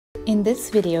In this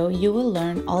video, you will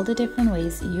learn all the different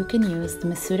ways you can use the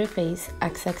MasudaFace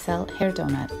XXL Hair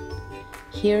Donut.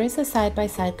 Here is a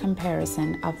side-by-side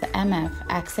comparison of the MF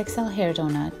XXL Hair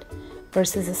Donut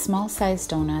versus a small size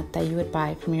donut that you would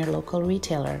buy from your local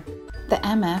retailer. The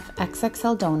MF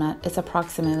XXL donut is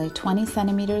approximately 20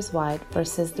 centimeters wide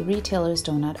versus the retailer's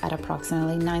donut at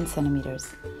approximately 9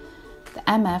 centimeters. The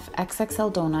MF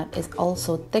XXL donut is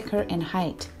also thicker in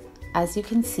height. As you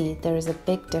can see, there is a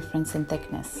big difference in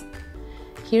thickness.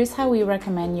 Here's how we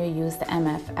recommend you use the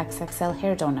MF XXL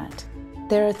Hair Donut.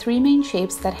 There are three main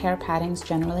shapes that hair paddings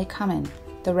generally come in: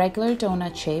 the regular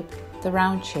donut shape, the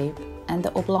round shape, and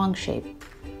the oblong shape.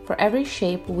 For every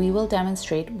shape, we will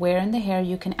demonstrate where in the hair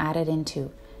you can add it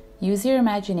into. Use your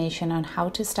imagination on how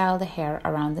to style the hair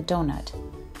around the donut.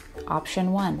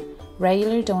 Option 1.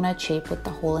 Regular donut shape with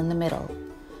the hole in the middle.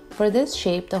 For this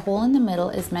shape, the hole in the middle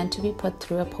is meant to be put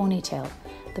through a ponytail.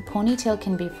 The ponytail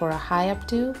can be for a high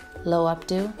updo, low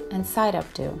updo, and side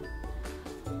updo.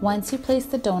 Once you place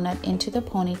the donut into the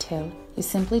ponytail, you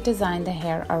simply design the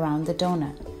hair around the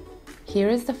donut. Here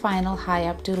is the final high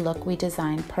updo look we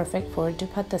designed, perfect for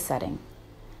dupatta setting.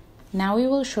 Now we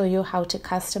will show you how to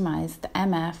customize the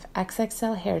MF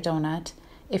XXL Hair Donut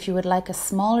if you would like a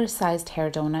smaller sized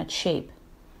hair donut shape.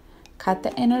 Cut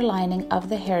the inner lining of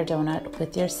the hair donut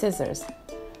with your scissors.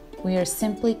 We are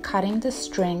simply cutting the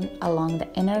string along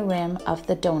the inner rim of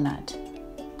the donut.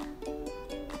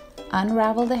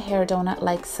 Unravel the hair donut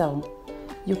like so.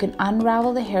 You can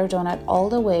unravel the hair donut all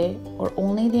the way or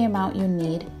only the amount you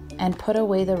need and put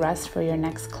away the rest for your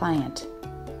next client.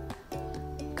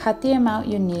 Cut the amount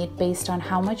you need based on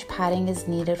how much padding is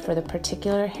needed for the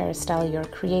particular hairstyle you're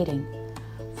creating.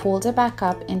 Fold it back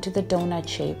up into the donut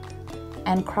shape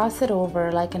and cross it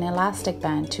over like an elastic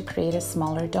band to create a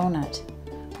smaller donut.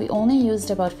 We only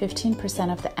used about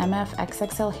 15% of the MF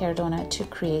XXL Hair Donut to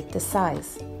create the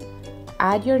size.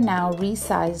 Add your now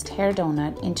resized hair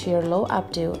donut into your low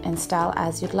updo and style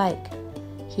as you'd like.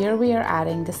 Here we are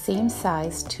adding the same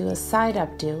size to a side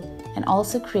updo and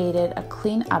also created a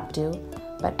clean updo,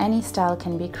 but any style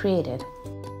can be created.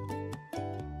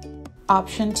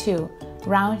 Option 2.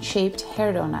 Round shaped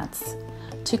hair donuts.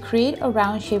 To create a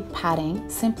round shaped padding,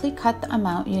 simply cut the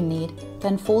amount you need,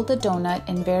 then fold the donut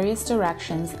in various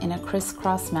directions in a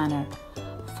crisscross manner.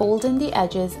 Fold in the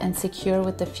edges and secure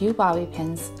with a few bobby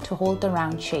pins to hold the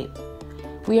round shape.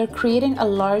 We are creating a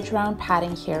large round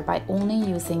padding here by only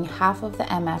using half of the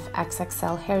MF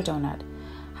XXL Hair Donut.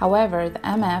 However, the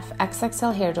MF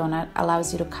XXL Hair Donut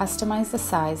allows you to customize the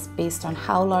size based on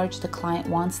how large the client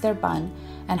wants their bun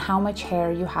and how much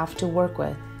hair you have to work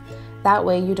with. That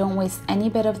way you don't waste any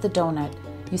bit of the donut.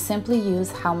 You simply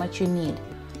use how much you need.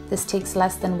 This takes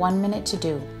less than 1 minute to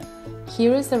do.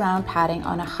 Here is the round padding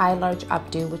on a high large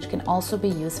updo, which can also be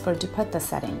used for dupatta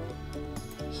setting.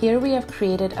 Here we have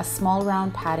created a small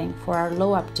round padding for our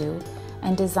low updo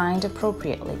and designed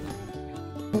appropriately.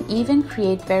 You can even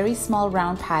create very small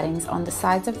round paddings on the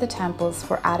sides of the temples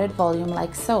for added volume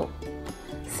like so.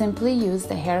 Simply use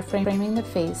the hair framing the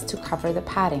face to cover the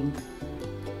padding.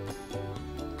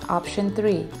 Option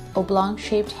 3. Oblong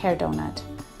shaped hair donut.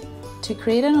 To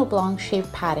create an oblong shaped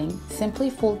padding, simply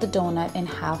fold the donut in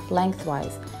half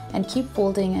lengthwise and keep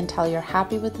folding until you're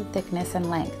happy with the thickness and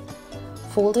length.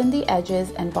 Fold in the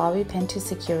edges and bobby pin to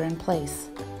secure in place.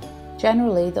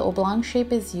 Generally, the oblong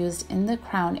shape is used in the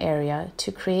crown area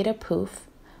to create a poof,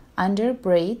 under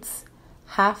braids,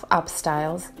 half up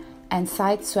styles, and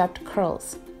side swept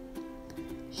curls.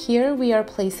 Here we are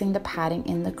placing the padding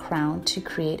in the crown to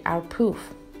create our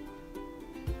poof.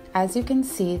 As you can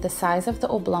see, the size of the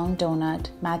oblong donut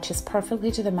matches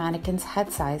perfectly to the mannequin's head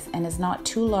size and is not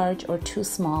too large or too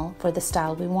small for the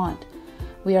style we want.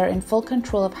 We are in full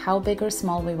control of how big or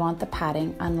small we want the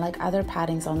padding, unlike other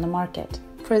paddings on the market.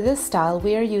 For this style,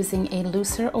 we are using a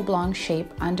looser oblong shape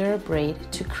under a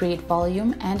braid to create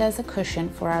volume and as a cushion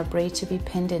for our braid to be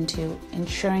pinned into,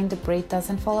 ensuring the braid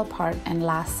doesn't fall apart and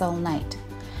lasts all night.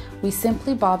 We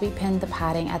simply bobby pin the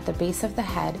padding at the base of the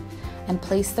head and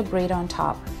place the braid on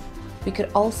top. We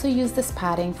could also use this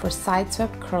padding for side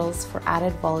swept curls for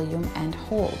added volume and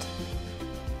hold.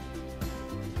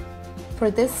 For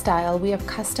this style, we have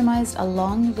customized a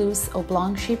long, loose,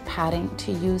 oblong shaped padding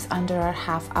to use under our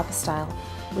half up style,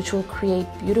 which will create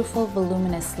beautiful,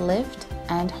 voluminous lift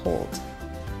and hold.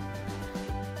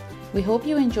 We hope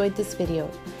you enjoyed this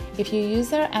video. If you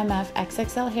use our MF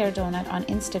XXL Hair Donut on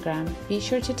Instagram, be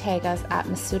sure to tag us at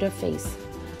MasudaFace.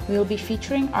 We will be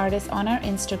featuring artists on our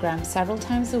Instagram several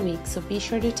times a week, so be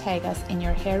sure to tag us in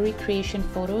your hair recreation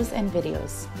photos and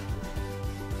videos.